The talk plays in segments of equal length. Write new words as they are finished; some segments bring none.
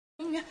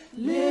Living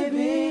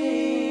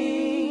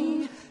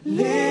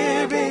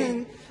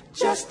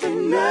just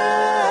enough,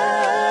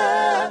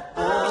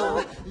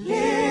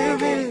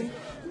 living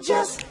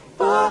just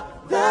for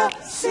the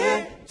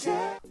city.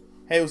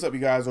 Hey, what's up, you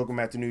guys? Welcome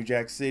back to New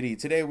Jack City.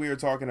 Today we are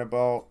talking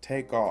about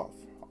Takeoff.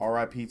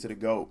 R.I.P. to the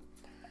GOAT.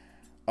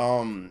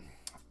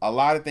 A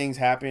lot of things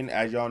happened.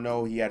 As y'all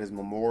know, he had his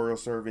memorial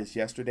service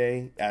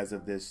yesterday as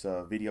of this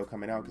video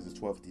coming out, because it's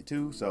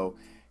 12:52. So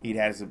he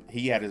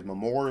had his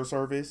memorial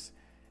service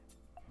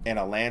in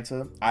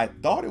Atlanta. I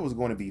thought it was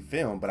going to be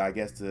filmed, but I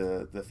guess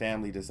the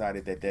family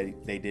decided that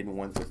they didn't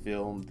want to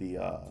film the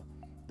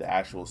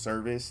actual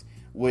service,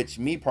 which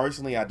me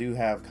personally, I do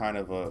have kind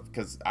of a,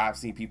 because I've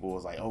seen people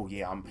was like, oh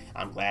yeah,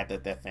 I'm glad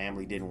that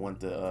family didn't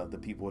want the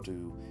people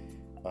to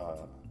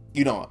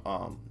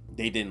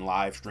they didn't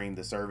live stream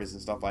the service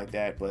and stuff like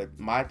that. But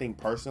my thing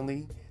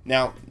personally,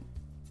 now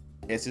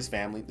it's his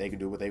family, they can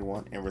do what they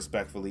want, and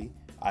respectfully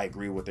I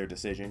agree with their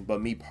decision.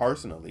 But me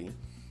personally,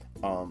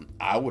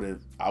 I would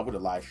have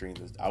live streamed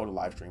this. I would have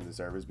live streamed the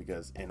service,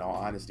 because in all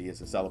honesty,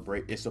 it's a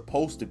celebrate. It's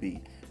supposed to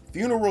be,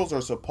 funerals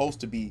are supposed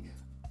to be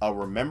a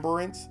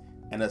remembrance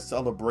and a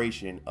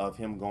celebration of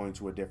him going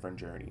to a different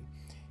journey.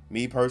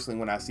 Me personally,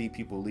 when I see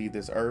people leave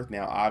this earth,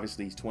 now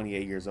obviously he's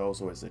 28 years old,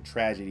 so it's a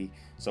tragedy.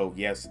 So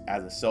yes,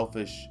 as a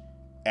selfish,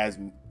 as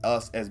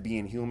us as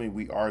being human,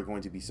 we are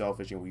going to be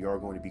selfish, and we are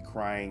going to be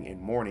crying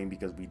and mourning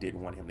because we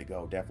didn't want him to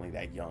go, definitely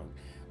that young.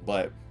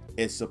 But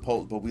it's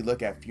supposed, but we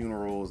look at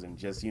funerals and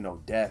just,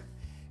 death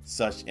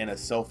such in a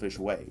selfish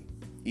way.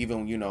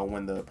 Even,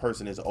 when the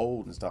person is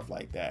old and stuff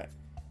like that,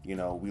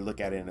 we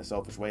look at it in a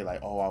selfish way,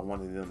 like, oh, I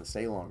wanted them to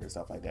stay longer and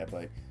stuff like that.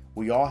 But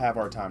we all have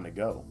our time to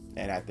go.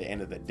 And at the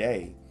end of the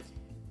day,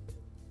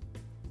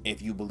 if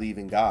you believe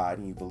in God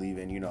and you believe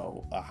in,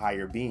 a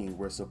higher being,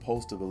 we're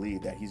supposed to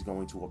believe that he's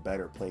going to a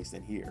better place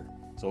than here.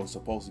 So it's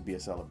supposed to be a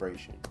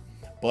celebration.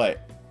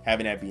 But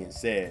having that being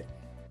said,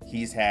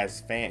 he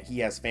has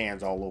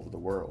fans all over the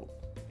world.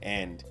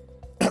 And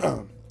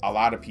a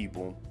lot of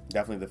people,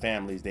 definitely the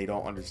families, they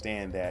don't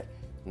understand that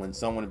when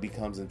someone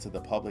becomes into the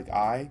public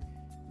eye,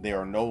 they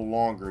are no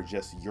longer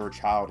just your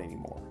child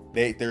anymore.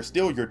 They're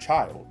still your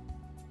child,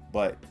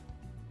 but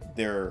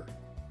they're,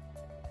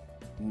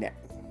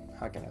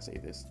 how can I say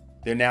this?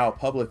 They're now a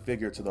public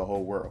figure to the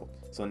whole world.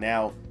 So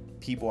now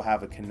people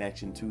have a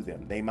connection to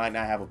them. They might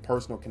not have a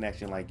personal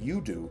connection like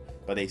you do,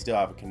 but they still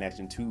have a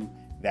connection to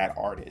that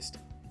artist.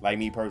 Like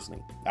me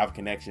personally, I have a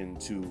connection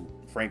to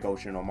Frank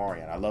Ocean or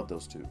Marion. I love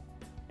those two.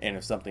 And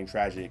if something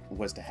tragic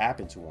was to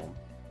happen to them,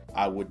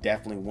 I would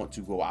definitely want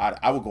to go out.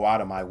 I would go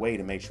out of my way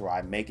to make sure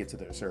I make it to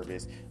their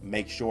service,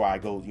 make sure I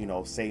go,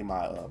 say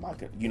my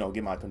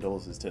give my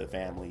condolences to the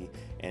family,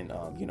 and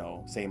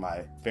say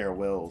my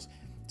farewells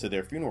to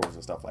their funerals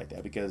and stuff like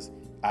that, because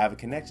I have a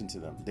connection to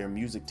them. Their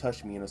music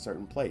touched me in a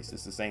certain place.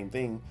 It's the same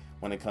thing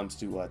when it comes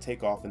to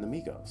Takeoff and the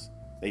Migos.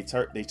 They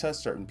touch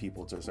certain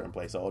people to a certain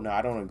place. So no,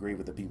 I don't agree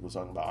with the people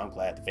talking about, I'm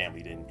glad the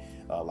family didn't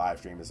live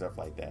stream and stuff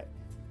like that.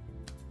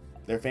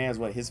 Their fans,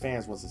 his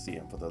fans wants to see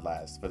him for this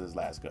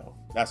last go.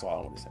 That's all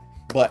I want to say.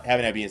 But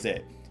having that being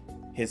said,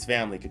 his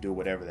family could do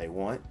whatever they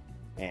want,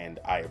 and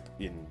I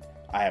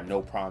have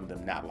no problem with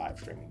them not live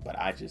streaming. But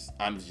I'm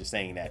just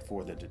saying that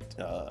for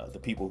the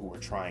people who are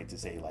trying to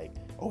say like,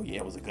 oh yeah,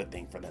 it was a good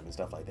thing for them and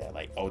stuff like that.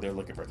 Like, oh, they're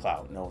looking for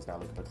clout. No, it's not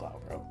looking for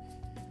clout, bro.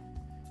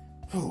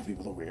 Ooh,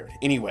 people are weird.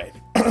 Anyway,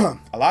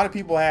 a lot of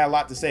people had a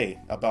lot to say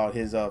about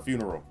his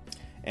funeral,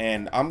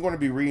 and I'm going to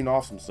be reading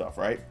off some stuff,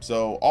 right?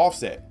 So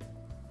Offset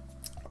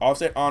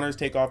honors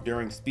Takeoff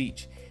during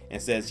speech and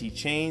says he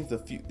changed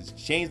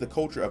the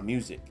culture of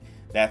music.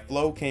 That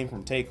flow came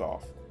from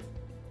Takeoff.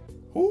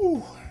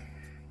 Ooh.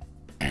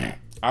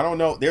 I don't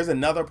know. There's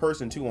another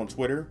person too on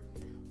Twitter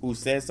who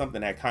said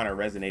something that kind of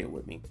resonated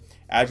with me.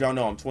 As y'all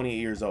know, I'm 28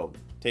 years old.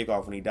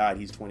 Takeoff, when he died,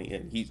 he's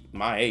 20. He's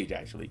my age,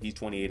 actually. He's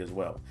 28 as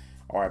well.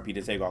 R.I.P.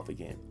 to Takeoff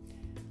again.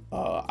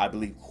 I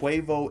believe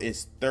Quavo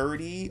is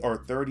 30 or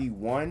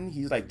 31.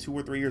 He's like 2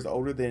 or 3 years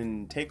older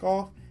than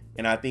Takeoff.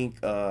 And I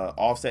think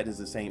Offset is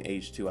the same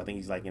age too. I think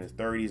he's like in his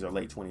 30s or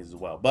late 20s as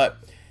well. But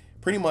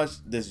pretty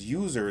much this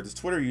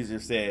Twitter user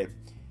said,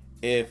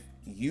 if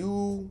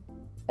you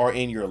are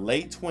in your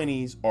late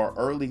 20s or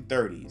early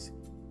 30s,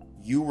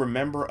 you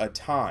remember a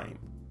time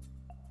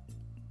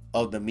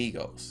of the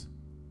Migos.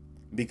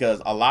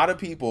 Because a lot of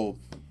people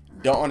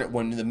don't,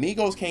 when the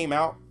Migos came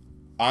out,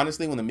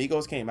 honestly, when the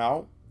Migos came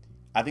out,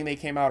 I think they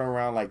came out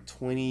around like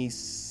 16?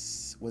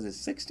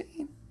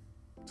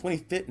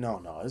 2015?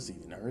 No, it's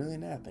even earlier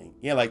than that, I think.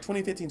 Yeah, like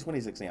 2015,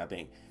 2016, I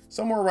think.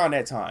 Somewhere around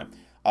that time.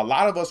 A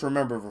lot of us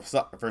remember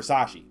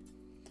Versace.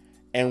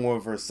 And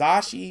when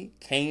Versace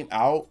came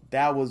out,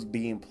 that was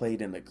being played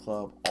in the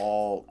club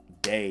all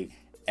day,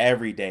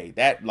 every day.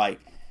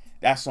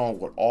 That song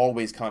would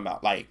always come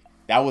out. Like,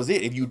 that was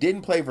it. If you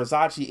didn't play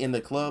Versace in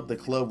the club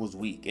was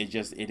weak.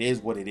 It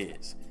is what it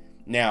is.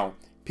 Now,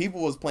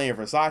 people was playing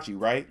Versace,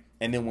 right?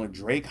 And then when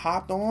Drake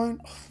hopped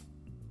on,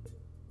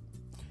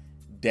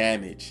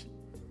 damage.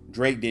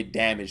 Drake did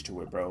damage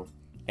to it, bro.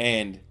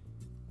 And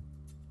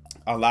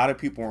a lot of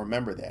people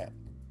remember that.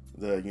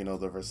 The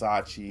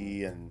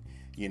Versace and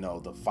you know,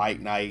 the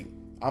fight night.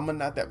 I'm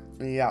not that,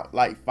 yeah,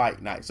 like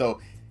fight night. So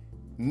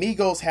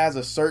Migos has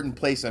a certain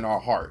place in our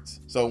hearts.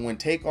 So when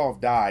Takeoff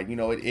died, you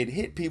know, it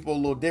hit people a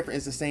little different.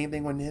 It's the same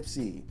thing with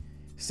Nipsey.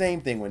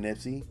 Same thing with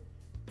Nipsey.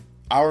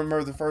 I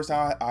remember the first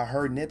time I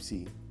heard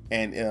Nipsey,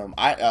 and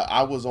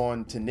I was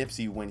on to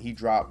Nipsey when he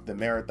dropped The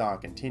Marathon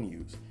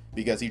Continues,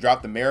 because he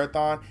dropped The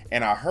Marathon,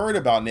 and I heard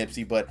about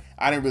Nipsey, but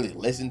I didn't really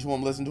listen to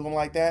him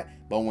like that.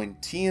 But when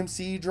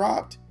TMC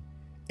dropped,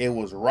 it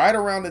was right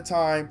around the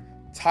time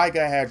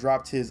Tyga had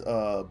dropped his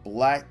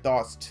Black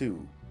Thoughts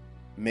 2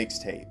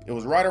 mixtape. It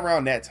was right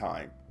around that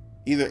time.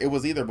 It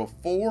was either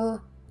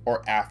before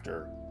or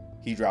after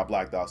he dropped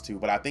Black Thoughts 2,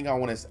 but I think I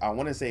want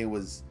to say it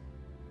was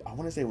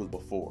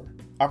before.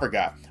 I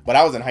forgot. But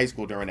I was in high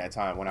school during that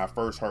time when I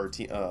first heard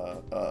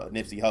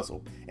Nipsey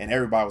Hussle, and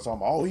everybody was talking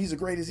about, oh, he's the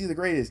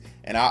greatest.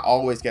 And I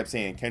always kept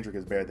saying Kendrick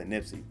is better than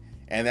Nipsey.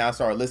 And then I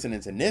started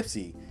listening to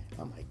Nipsey.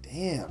 I'm like,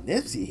 damn,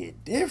 Nipsey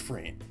hit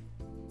different.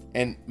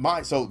 And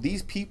so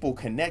these people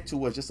connect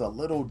to us just a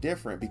little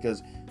different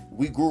because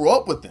we grew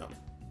up with them.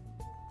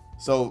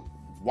 So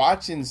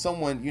watching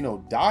someone, you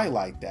know, die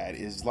like that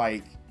is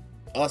like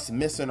us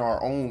missing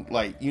our own,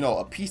 like, you know,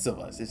 a piece of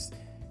us.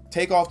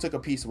 Takeoff took a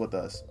piece with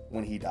us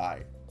when he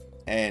died,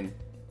 and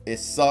it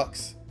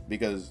sucks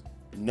because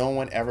no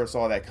one ever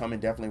saw that coming.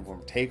 Definitely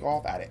from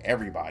Takeoff, out of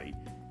everybody,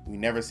 we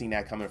never seen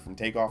that coming from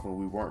Takeoff, and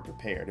we weren't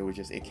prepared.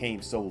 It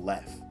came so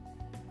left.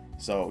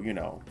 So, you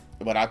know,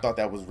 but I thought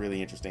that was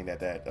really interesting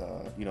that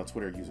you know,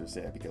 Twitter user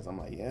said, because I'm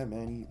like, yeah,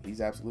 man,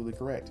 he's absolutely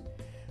correct.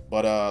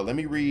 But let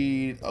me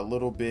read a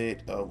little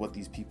bit of what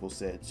these people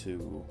said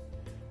too.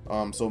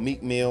 So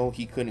Meek Mill,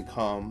 he couldn't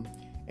come.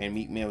 And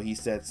Meek Mill, he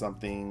said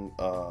something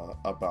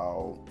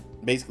about,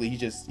 basically he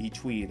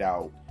tweeted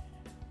out,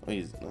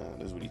 this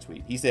is what he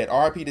tweeted. He said,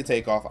 R.I.P. to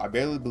Takeoff. I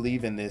barely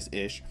believe in this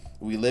ish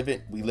we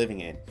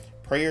living in.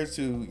 Prayers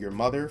to your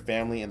mother,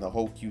 family, and the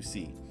whole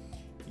QC.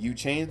 You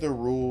changed the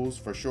rules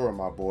for sure,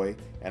 my boy.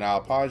 And I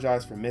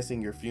apologize for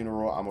missing your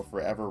funeral. I'm a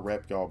forever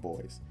rep y'all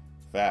boys.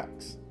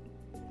 Facts.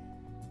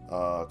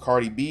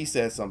 Cardi B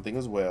said something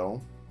as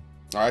well.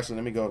 Actually,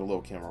 let me go to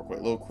Lil Kim real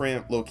quick.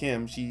 Lil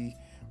Kim, she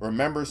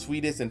remembers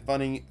sweetest and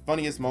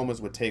funniest moments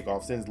with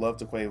Takeoff, sends love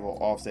to Quavo,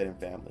 Offset, and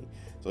family.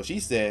 So she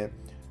said,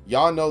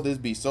 y'all know this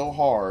be so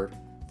hard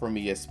for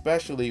me,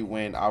 especially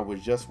when I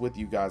was just with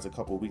you guys a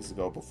couple of weeks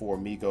ago before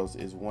Migos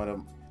is one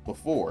of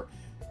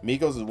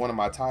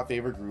my top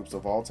favorite groups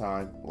of all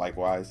time,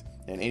 likewise,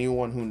 and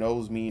anyone who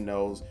knows me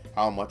knows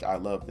how much I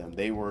love them.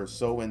 They were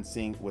so in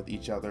sync with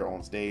each other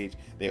on stage.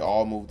 They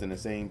all moved in the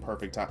same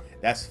perfect time.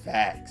 That's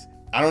facts.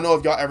 I don't know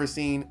if y'all ever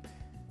seen,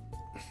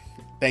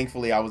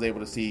 thankfully I was able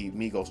to see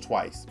Migos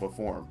twice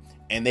perform,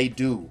 and they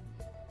do,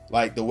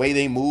 like, the way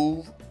they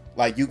move,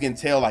 like, you can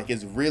tell, like,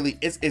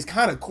 it's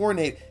kind of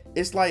coordinated.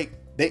 It's like,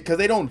 because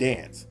they don't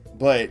dance,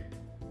 but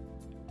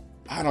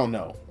I don't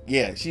know.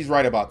 Yeah, she's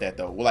right about that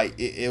though. Like,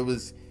 it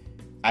was,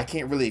 I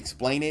can't really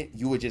explain it.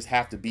 You would just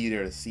have to be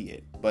there to see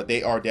it. But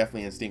they are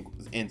definitely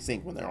in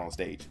sync when they're on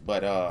stage.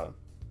 But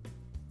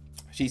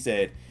she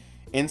said,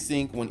 in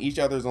sync when each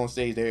other's on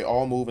stage, they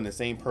all move in the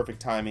same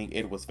perfect timing.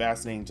 It was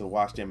fascinating to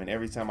watch them. And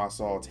every time I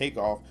saw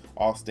Takeoff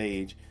off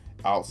stage,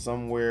 out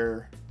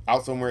somewhere,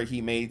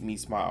 he made me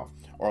smile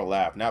or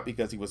laugh. Not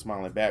because he was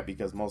smiling back,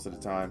 because most of the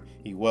time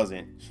he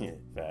wasn't.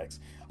 Facts.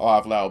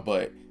 Laugh loud,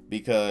 but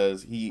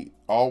because he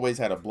always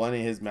had a blunt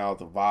in his mouth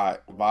to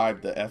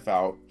vibe the F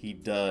out. He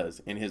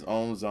does, in his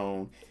own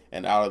zone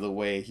and out of the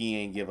way. He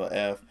ain't give a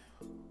F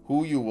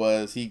who you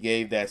was. He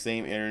gave that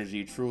same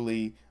energy.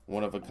 Truly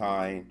one of a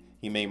kind.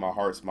 He made my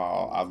heart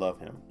smile. I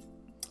love him.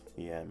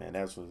 Yeah, man,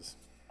 that was...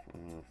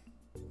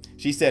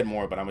 She said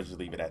more, but I'm gonna just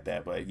leave it at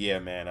that. But yeah,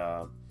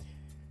 man,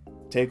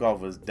 Takeoff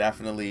was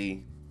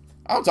definitely...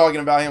 I'm talking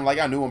about him like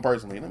I knew him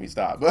personally. Let me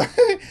stop. But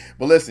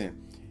listen,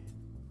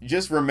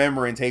 just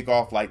remembering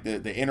Takeoff, like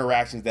the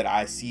interactions that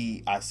I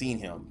seen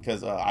him,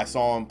 because I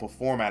saw him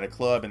perform at a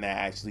club, and that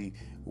actually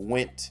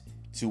went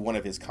to one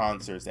of his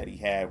concerts that he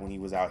had when he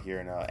was out here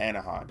in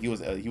Anaheim. He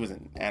was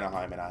in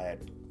Anaheim, and I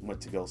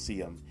went to go see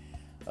him.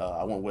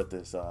 I went with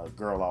this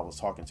girl I was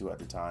talking to at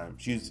the time.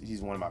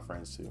 She's one of my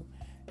friends too,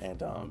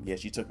 and yeah,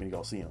 she took me to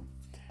go see him.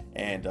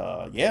 And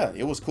yeah,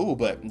 it was cool.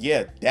 But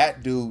yeah,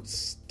 that dude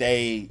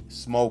stayed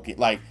smoking.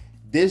 Like,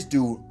 this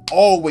dude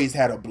always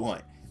had a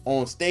blunt.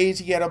 On stage,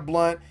 he had a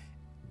blunt.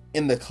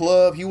 In the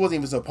club, he wasn't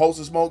even supposed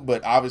to smoke,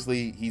 but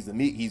obviously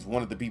he's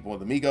one of the people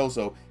in the Migos,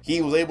 so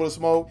he was able to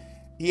smoke.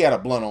 He had a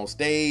blunt on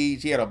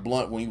stage. He had a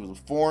blunt when he was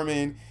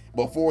performing.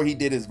 Before he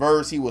did his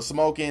verse, he was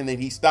smoking. Then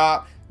he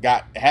stopped.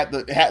 Had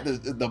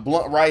the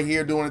blunt right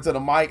here, doing it to the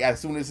mic. As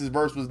soon as his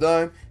verse was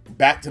done,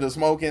 back to the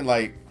smoking.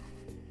 Like,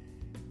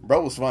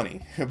 bro was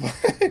funny.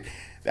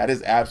 That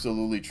is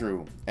absolutely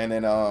true. And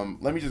then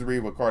let me just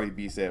read what Cardi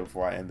B said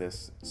before I end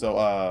this.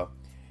 So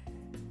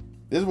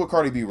this is what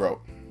Cardi B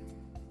wrote.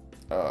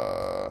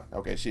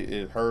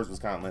 Okay, hers was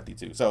kind of lengthy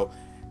too. So,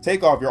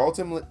 Takeoff,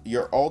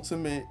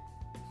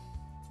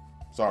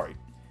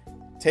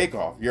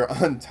 your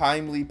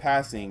untimely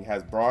passing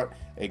has brought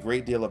a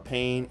great deal of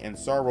pain and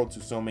sorrow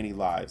to so many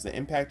lives. The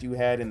impact you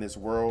had in this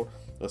world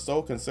is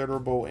so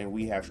considerable, and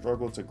we have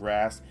struggled to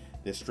grasp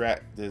this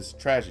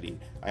tragedy.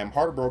 I am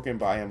heartbroken,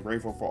 but I am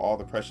grateful for all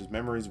the precious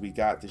memories we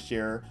got to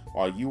share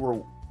while you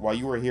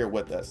were here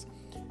with us.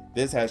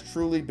 This has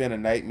truly been a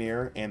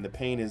nightmare, and the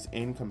pain is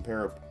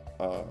incomparable.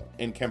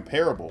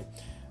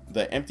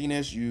 The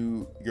emptiness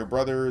your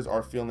brothers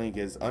are feeling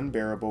is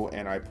unbearable,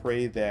 and I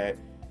pray that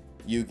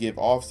you give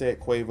Offset,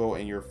 Quavo,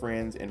 and your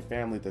friends and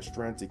family the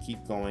strength to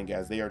keep going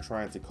as they are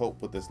trying to cope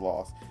with this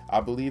loss.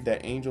 I believe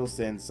that angels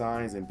send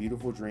signs and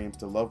beautiful dreams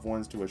to loved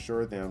ones to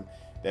assure them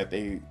that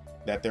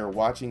they're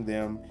watching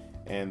them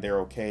and they're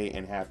okay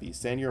and happy.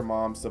 Send your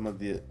mom some of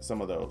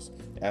those.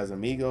 As a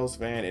Migos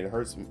fan, it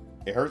hurts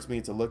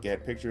me to look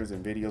at pictures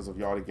and videos of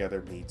y'all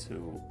together. Me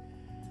too.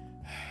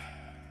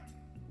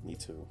 Me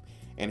too.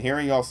 And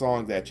hearing y'all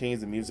songs that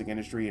changed the music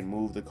industry and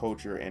moved the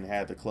culture and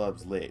had the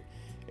clubs lit.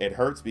 It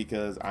hurts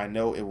because I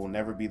know it will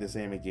never be the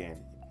same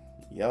again.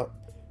 Yup.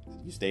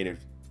 You stated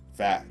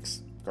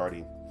facts,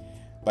 Cardi.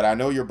 But I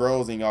know your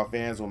bros and y'all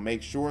fans will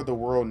make sure the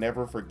world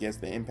never forgets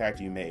the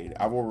impact you made.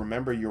 I will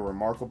remember your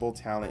remarkable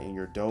talent and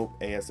your dope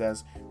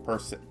ASS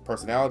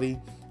personality.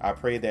 I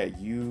pray that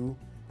you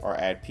are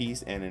at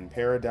peace and in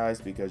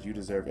paradise because you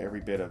deserve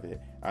every bit of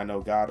it. I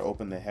know God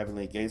opened the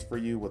heavenly gates for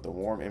you with a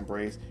warm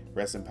embrace.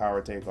 Rest in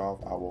power, Takeoff.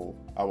 I will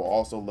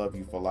also love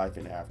you for life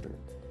and after.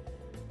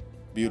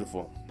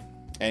 Beautiful.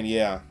 And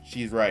yeah,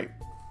 she's right.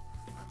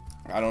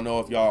 I don't know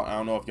if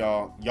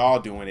y'all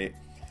doing it.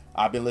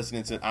 I've been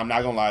listening to, I'm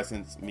not gonna lie,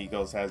 since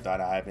Migos has died,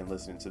 I've been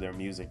listening to their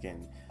music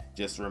and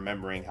just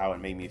remembering how it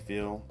made me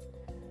feel.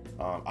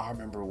 I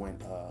remember when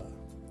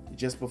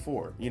just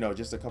before,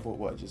 just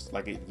just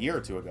like a year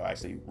or two ago,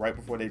 actually, right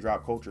before they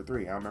dropped Culture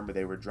 3, I remember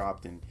they were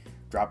dropping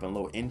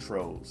little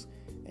intros,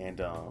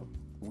 and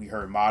we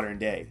heard Modern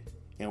Day,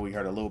 and we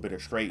heard a little bit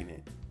of Straighten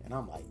It, and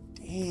I'm like,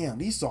 damn,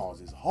 these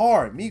songs is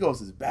hard.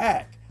 Migos is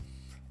back.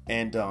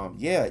 And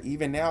yeah,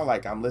 even now,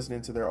 like, I'm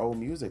listening to their old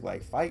music,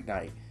 like Fight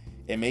Night.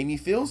 It made me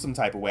feel some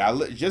type of way. I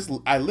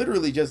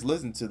literally just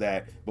listened to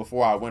that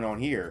before I went on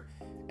here,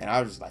 and I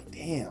was just like,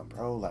 damn,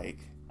 bro, like,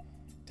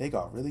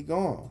 Takeoff really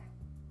gone.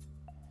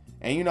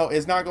 And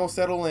it's not gonna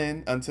settle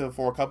in until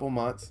for a couple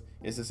months.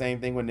 It's the same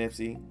thing with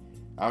Nipsey.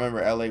 I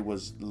remember LA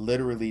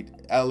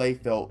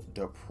felt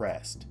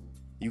depressed.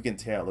 You can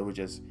tell it was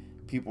just,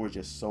 people were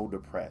just so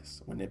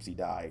depressed when Nipsey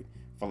died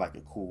for like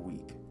a cool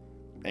week.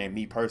 And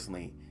me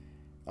personally,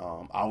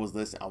 I was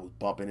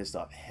bumping this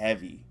stuff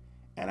heavy,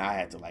 and I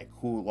had to like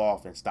cool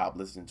off and stop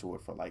listening to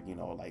it for like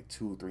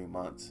 2-3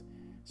 months,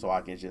 so I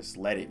can just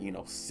let it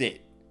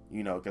sit,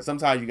 because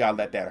sometimes you gotta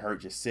let that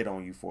hurt just sit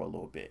on you for a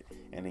little bit,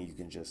 and then you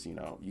can just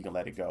you can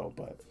let it go.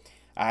 But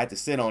I had to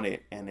sit on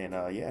it, and then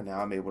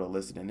now I'm able to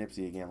listen to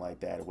Nipsey again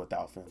like that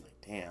without feeling like,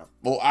 damn.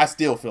 Well, I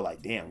still feel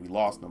like, damn, we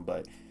lost him,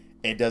 but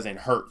it doesn't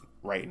hurt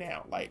right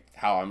now like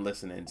how I'm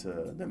listening to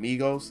the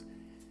Migos.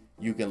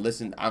 You can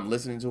listen, I'm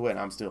listening to it and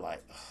I'm still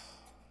like, ugh,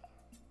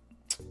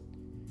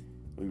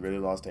 we really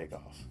lost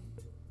Takeoff.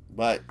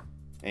 But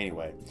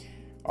anyway,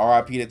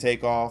 R.I.P. to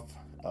Takeoff.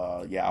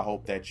 Yeah, I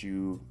hope that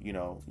you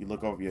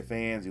look over your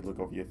fans, you look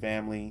over your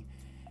family,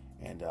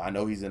 and I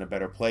know he's in a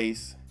better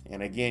place.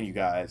 And again, you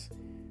guys,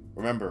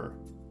 remember,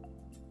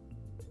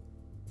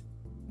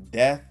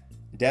 death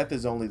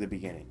is only the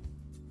beginning.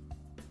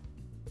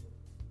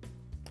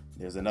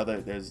 There's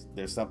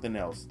something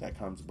else that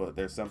comes, but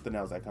there's something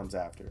else that comes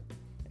after.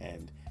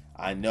 And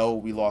I know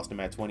we lost him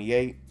at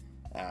 28.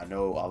 And I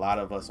know a lot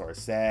of us are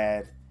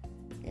sad,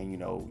 and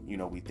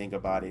we think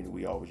about it, and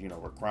we always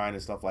we're crying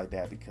and stuff like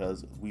that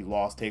because we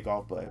lost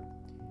Takeoff. But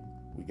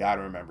we got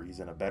to remember, he's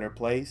in a better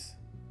place,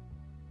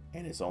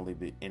 and it's only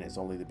the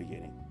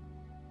beginning.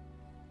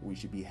 We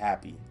should be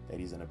happy that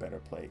he's in a better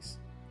place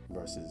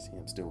versus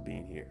him still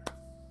being here,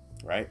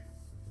 right?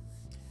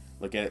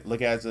 Look at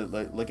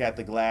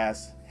the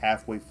glass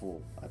halfway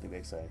full, I think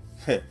they say.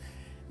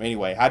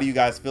 Anyway, how do you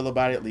guys feel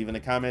about it? Leave in the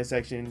comment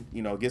section.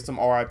 Get some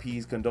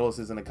RIPs,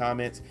 condolences in the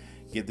comments.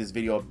 Give this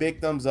video a big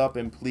thumbs up,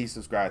 and please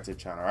subscribe to the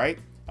channel. All right,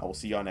 I will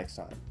see y'all next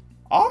time.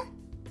 All right.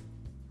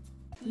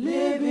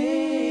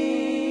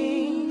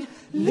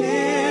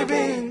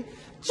 Living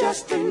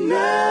just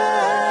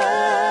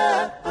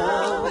enough.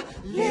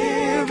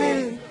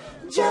 Living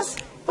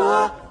just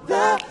for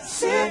the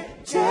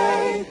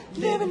city.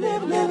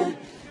 Living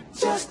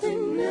just enough.